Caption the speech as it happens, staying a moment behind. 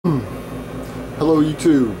Hello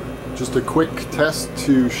YouTube, just a quick test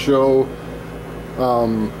to show,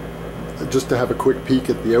 just to have a quick peek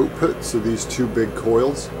at the outputs of these two big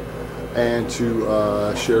coils and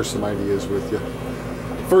to share some ideas with you.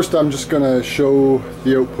 First, I'm just going to show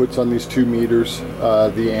the outputs on these 2 meters,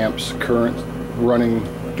 the amps current running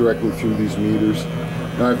directly through these meters.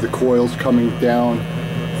 Now I have the coils coming down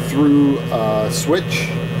through a switch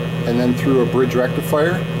and then through a bridge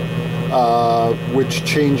rectifier, which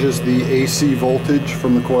changes the AC voltage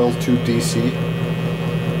from the coils to DC,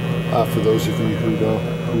 for those of you who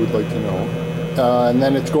would like to know. And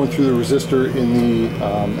then it's going through the resistor in the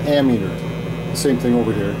ammeter. Same thing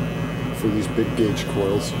over here for these big gauge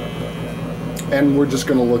coils. And we're just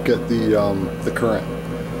going to look at the current.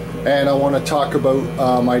 And I want to talk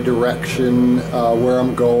about my direction, where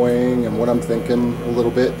I'm going and what I'm thinking a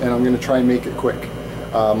little bit, and I'm going to try and make it quick.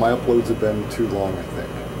 My uploads have been too long, I think.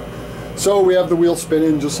 So we have the wheel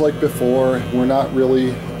spinning just like before. We're not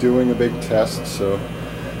really doing a big test, so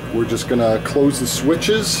we're just going to close the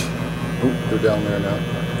switches. Oh, they're down there now.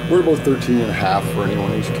 We're about 13.5 for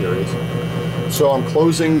anyone who's curious. So I'm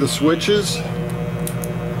closing the switches,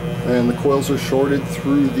 and the coils are shorted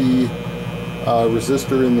through the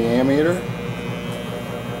resistor in the ammeter.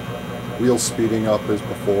 Wheel speeding up as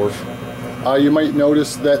before. You might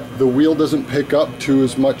notice that the wheel doesn't pick up to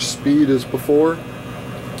as much speed as before.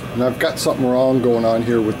 And I've got something wrong going on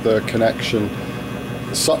here with the connection.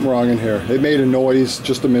 There's something wrong in here. It made a noise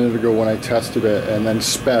just a minute ago when I tested it and then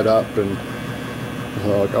sped up, and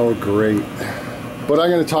like, oh great. But I'm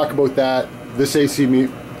going to talk about that. This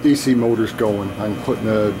DC motor's going. I'm putting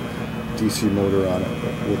a DC motor on it,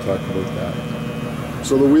 but we'll talk about that.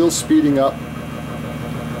 So the wheel's speeding up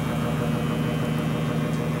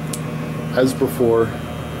as before.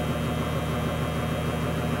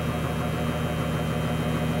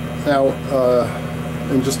 Now,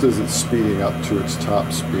 and just as it's speeding up to its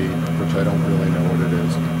top speed, which I don't really know what it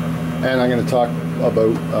is, and I'm going to talk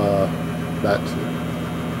about that too.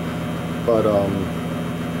 But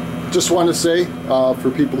just want to say,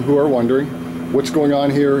 for people who are wondering, what's going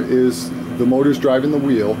on here is the motor's driving the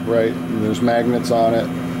wheel, right? And there's magnets on it.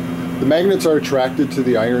 The magnets are attracted to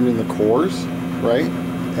the iron in the cores, right?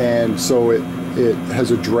 And so it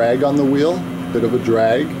has a drag on the wheel, a bit of a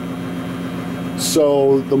drag.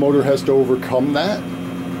 So the motor has to overcome that.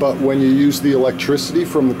 But when you use the electricity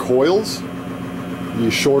from the coils, you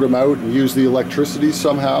short them out and use the electricity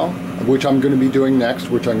somehow, which I'm going to be doing next,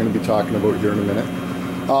 which I'm going to be talking about here in a minute.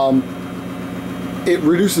 It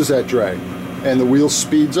reduces that drag and the wheel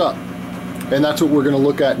speeds up. And that's what we're going to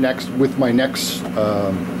look at next with my next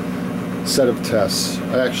set of tests.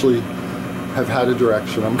 I actually have had a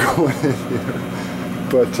direction I'm going in here,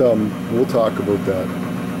 but we'll talk about that.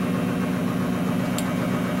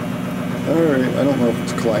 Alright, I don't know if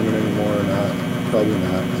it's climbing anymore or not. Probably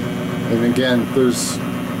not. And again, there's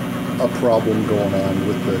a problem going on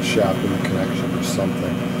with the shaft and the connection or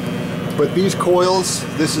something. But these coils,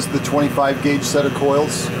 this is the 25 gauge set of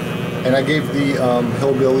coils. And I gave the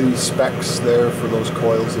Hillbilly specs there for those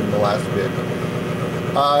coils in the last vid.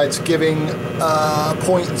 It's giving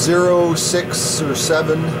 0.06 or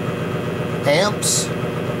 7 amps,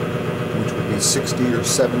 which would be 60 or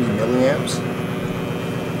 70 milliamps.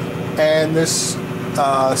 And this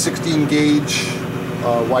 16 gauge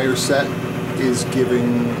wire set is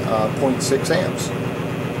giving 0.6 amps,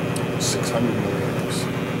 600 milliamps.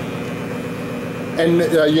 And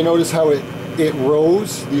you notice how it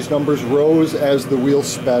rose, these numbers rose as the wheel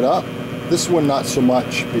sped up. This one not so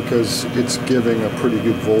much, because it's giving a pretty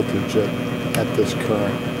good voltage at this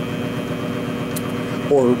current.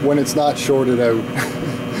 Or when it's not shorted out,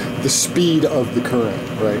 the speed of the current,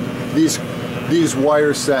 right? These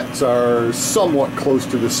wire sets are somewhat close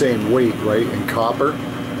to the same weight, right, in copper,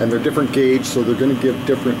 and they're different gauge, so they're going to give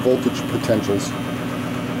different voltage potentials,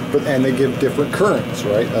 and they give different currents,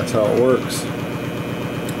 right? That's how it works.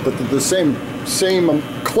 But the same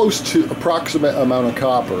close to approximate amount of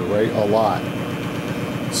copper, right? A lot.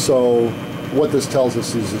 So what this tells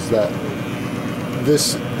us is that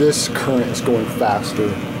this current is going faster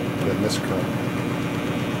than this current.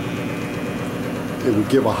 It would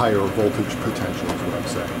give a higher voltage potential, is what I'm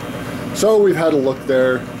saying. So we've had a look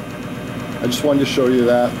there. I just wanted to show you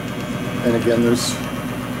that. And again,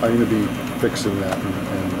 I'm going to be fixing that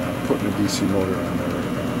and putting a DC motor on there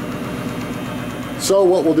right now. So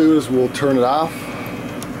what we'll do is we'll turn it off.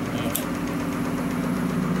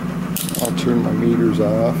 I'll turn my meters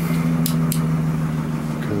off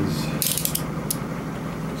because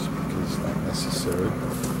it's not necessary.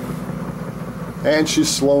 And she's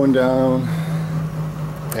slowing down.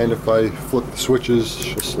 And if I flip the switches,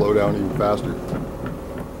 she'll slow down even faster.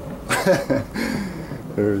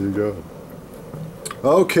 There you go.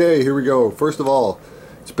 Okay, here we go. First of all,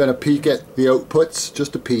 it's been a peek at the outputs,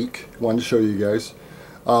 just a peek. Wanted to show you guys.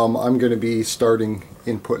 I'm going to be starting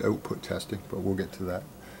input-output testing, but we'll get to that.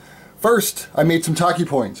 First, I made some talkie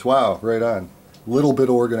points. Wow, right on. Little bit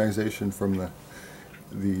of organization from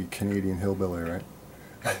the Canadian hillbilly, right?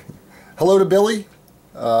 Hello to Billy,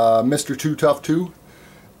 Mr. Too Tough 2.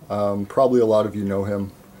 Probably a lot of you know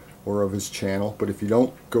him or of his channel, but if you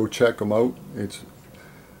don't, go check him out. It's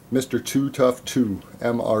Mr. Too Tough 2,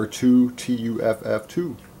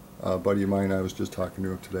 MR2TUFF2. Buddy of mine, I was just talking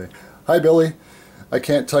to him today. Hi Billy, I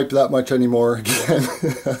can't type that much anymore again,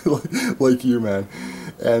 like you, man.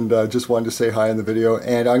 And just wanted to say hi in the video,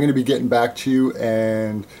 and I'm going to be getting back to you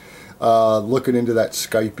and looking into that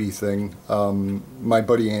Skypey thing. My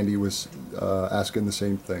buddy Andy was asking the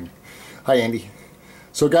same thing. Hi Andy.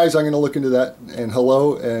 So guys, I'm going to look into that, and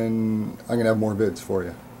hello, and I'm going to have more vids for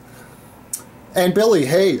you. And Billy,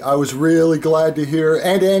 hey, I was really glad to hear,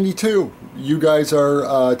 and Andy too, you guys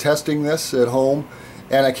are testing this at home,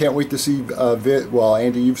 and I can't wait to see a vid. Well,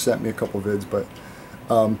 Andy, you've sent me a couple vids, but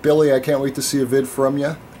Billy, I can't wait to see a vid from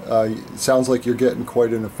you. It sounds like you're getting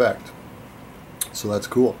quite an effect, so that's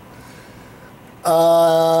cool.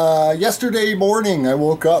 Yesterday morning I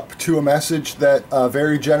woke up to a message that a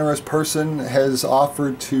very generous person has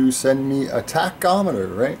offered to send me a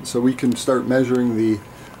tachometer, right? So we can start measuring the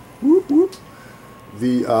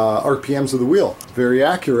RPMs of the wheel very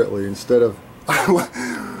accurately instead of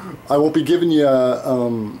I won't be giving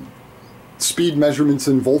you speed measurements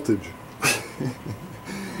in voltage.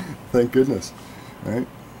 Thank goodness, right?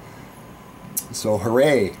 So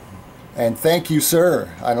hooray. And thank you,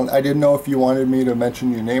 sir. I didn't know if you wanted me to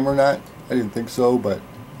mention your name or not. I didn't think so, but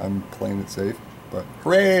I'm playing it safe. But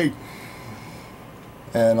hooray!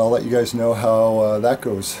 And I'll let you guys know how that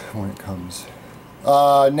goes when it comes.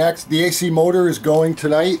 Next, the AC motor is going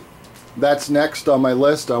tonight. That's next on my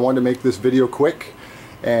list. I wanted to make this video quick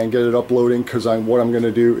and get it uploading because what I'm going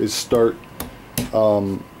to do is start.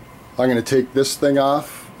 I'm going to take this thing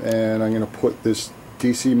off and I'm going to put this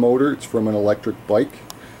DC motor. It's from an electric bike.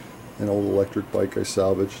 An old electric bike I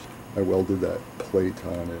salvaged. I welded that plate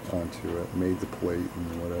onto it, made the plate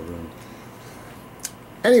and whatever.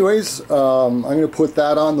 Anyways, I'm going to put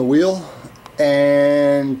that on the wheel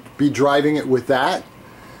and be driving it with that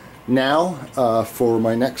now for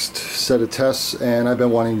my next set of tests, and I've been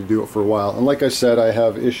wanting to do it for a while. And like I said, I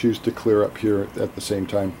have issues to clear up here at the same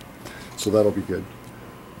time, so that'll be good.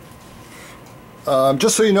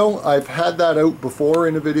 Just so you know, I've had that out before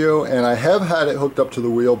in a video, and I have had it hooked up to the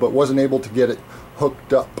wheel, but wasn't able to get it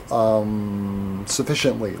hooked up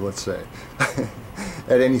sufficiently, let's say,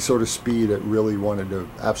 at any sort of speed. It really wanted to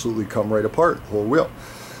absolutely come right apart, the whole wheel.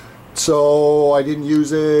 So I didn't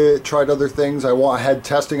use it, tried other things. I had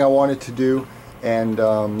testing I wanted to do, and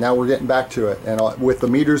now we're getting back to it. And with the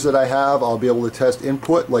meters that I have, I'll be able to test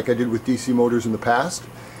input like I did with DC motors in the past.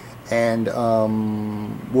 And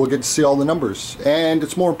we'll get to see all the numbers, and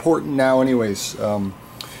it's more important now anyways.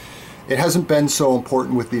 It hasn't been so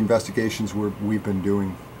important with the investigations we've been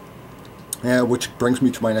doing, which brings me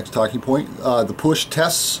to my next talking point. The push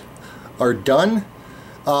tests are done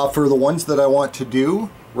for the ones that I want to do,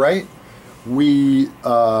 right? We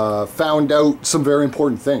found out some very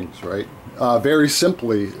important things, right? Very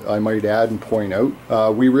simply, I might add and point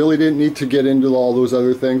out, we really didn't need to get into all those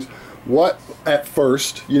other things. At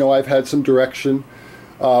first, you know, I've had some direction.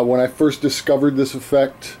 When I first discovered this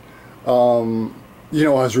effect, you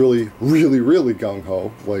know, I was really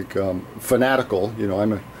gung-ho, like fanatical. You know,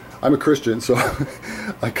 I'm a Christian, so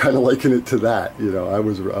I kind of liken it to that. You know, I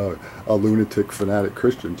was a lunatic fanatic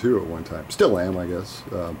Christian too at one time. Still am, I guess,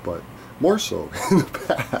 but more so in the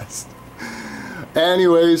past.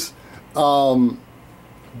 Anyways,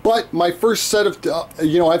 but my first set of,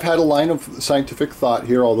 you know, I've had a line of scientific thought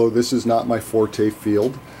here, although this is not my forte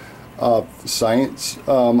field of science.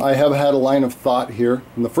 I have had a line of thought here,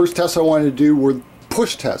 and the first tests I wanted to do were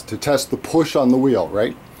push tests, to test the push on the wheel,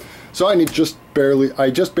 right? So I just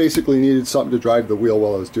basically needed something to drive the wheel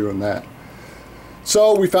while I was doing that.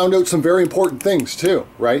 So we found out some very important things too,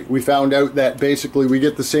 right? We found out that basically we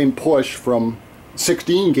get the same push from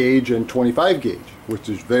 16 gauge and 25 gauge, which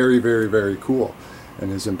is very, very, very cool. And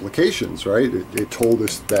his implications, right? It told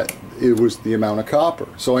us that it was the amount of copper.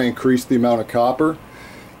 So I increased the amount of copper,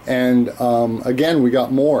 and again, we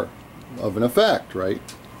got more of an effect, right?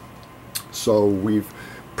 So we've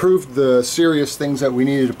proved the serious things that we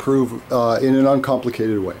needed to prove in an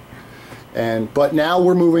uncomplicated way. But now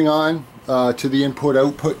we're moving on to the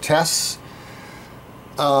input-output tests.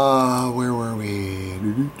 Where were we?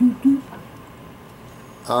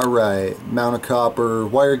 Alright, amount of copper,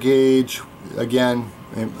 wire gauge, again,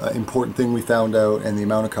 important thing we found out, and the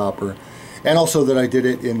amount of copper. And also that I did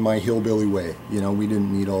it in my hillbilly way. You know, we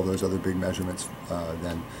didn't need all those other big measurements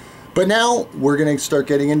then. But now we're going to start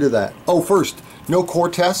getting into that. Oh, first, no core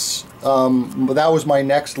tests. That was my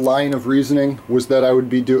next line of reasoning, was that I would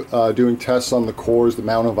be doing tests on the cores, the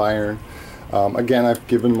amount of iron. Again, I've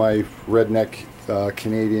given my redneck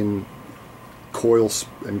Canadian coils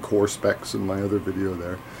and core specs in my other video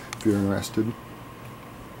there, if you're interested.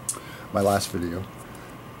 My last video.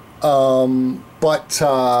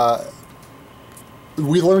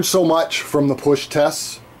 We learned so much from the push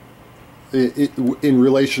tests in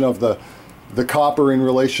relation of the copper in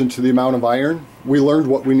relation to the amount of iron. We learned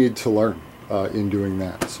what we need to learn in doing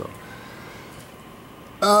that. So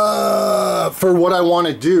for what I want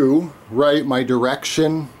to do, right, my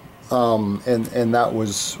direction, and that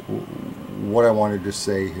was what I wanted to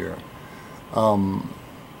say here.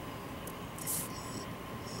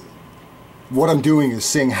 What I'm doing is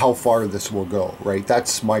seeing how far this will go, right?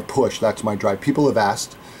 That's my push, that's my drive. People have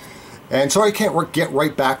asked, and so I can't get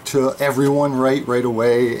right back to everyone right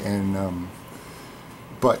away, and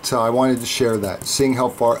but I wanted to share that, seeing how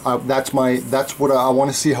far. That's what I want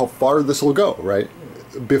to see, how far this will go, right?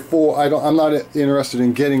 Before I'm not interested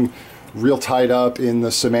in getting real tied up in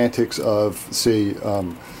the semantics of, say,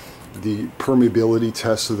 the permeability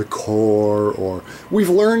tests of the core, or we've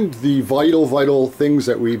learned the vital things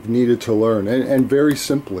that we've needed to learn, and very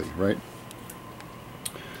simply, right?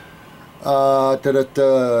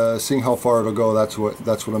 Seeing how far it'll go, that's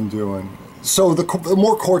what I'm doing. So the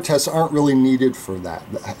more core tests aren't really needed for that,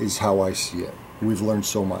 is how I see it. We've learned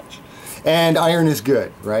so much, and iron is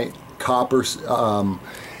good, right? Copper,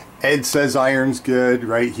 Ed says iron's good,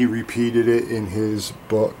 right? He repeated it in his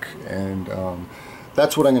book, and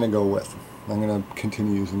that's what I'm going to go with. I'm going to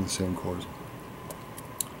continue using the same cores.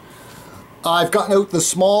 I've gotten out the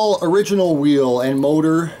small original wheel and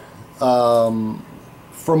motor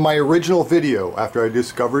from my original video after I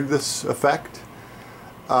discovered this effect.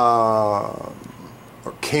 Or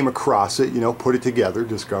came across it, you know, put it together,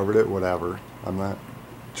 discovered it, whatever. I'm not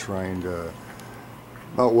trying to...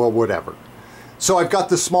 Oh, well, whatever. So I've got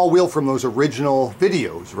the small wheel from those original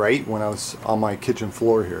videos, right? When I was on my kitchen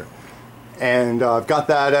floor here. And I've got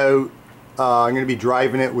that out. I'm going to be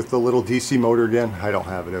driving it with the little DC motor again. I don't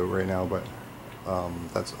have it out right now, but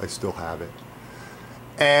I still have it.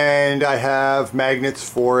 And I have magnets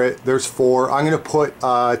for it. There's 4. I'm going to put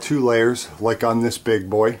 2 layers, like on this big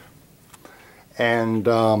boy, and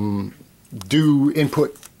do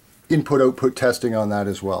input-output testing on that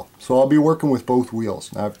as well. So I'll be working with both wheels.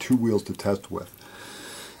 I have 2 wheels to test with.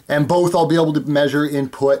 And both I'll be able to measure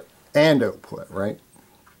input and output, right?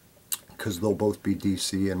 Because they'll both be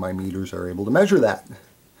DC and my meters are able to measure that.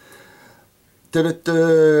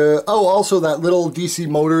 Oh, also that little DC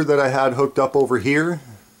motor that I had hooked up over here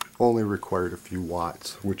only required a few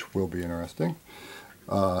watts, which will be interesting,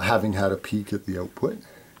 having had a peek at the output.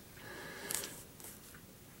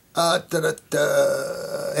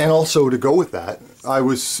 And also, to go with that, I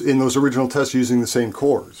was in those original tests using the same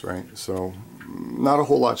cores, right? So not a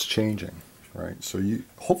whole lot's changing, right? So you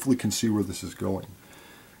hopefully can see where this is going.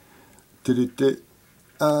 Sure.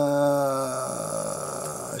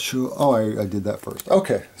 Oh, I did that first.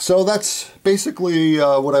 Okay, so that's basically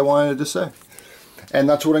what I wanted to say, and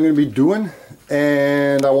that's what I'm going to be doing.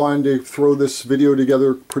 And I wanted to throw this video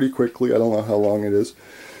together pretty quickly. I don't know how long it is,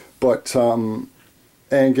 but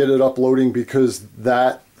and get it uploading, because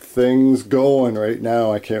that thing's going right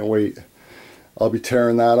now. I can't wait. I'll be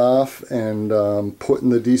tearing that off and putting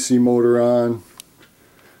the DC motor on.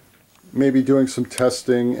 Maybe doing some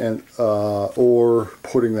testing, and or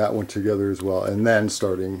putting that one together as well, and then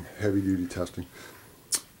starting heavy-duty testing.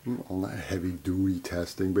 Well, not heavy-duty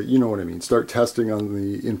testing, but you know what I mean. Start testing on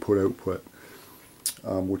the input-output,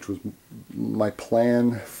 which was my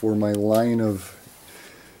plan for my line of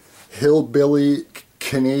hillbilly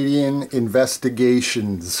Canadian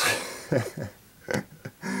investigations.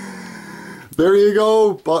 There you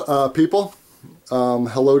go, people.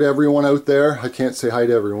 Hello to everyone out there. I can't say hi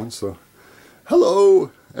to everyone, so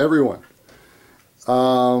hello everyone.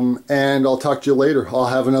 And I'll talk to you later. I'll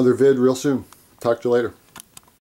have another vid real soon. Talk to you later.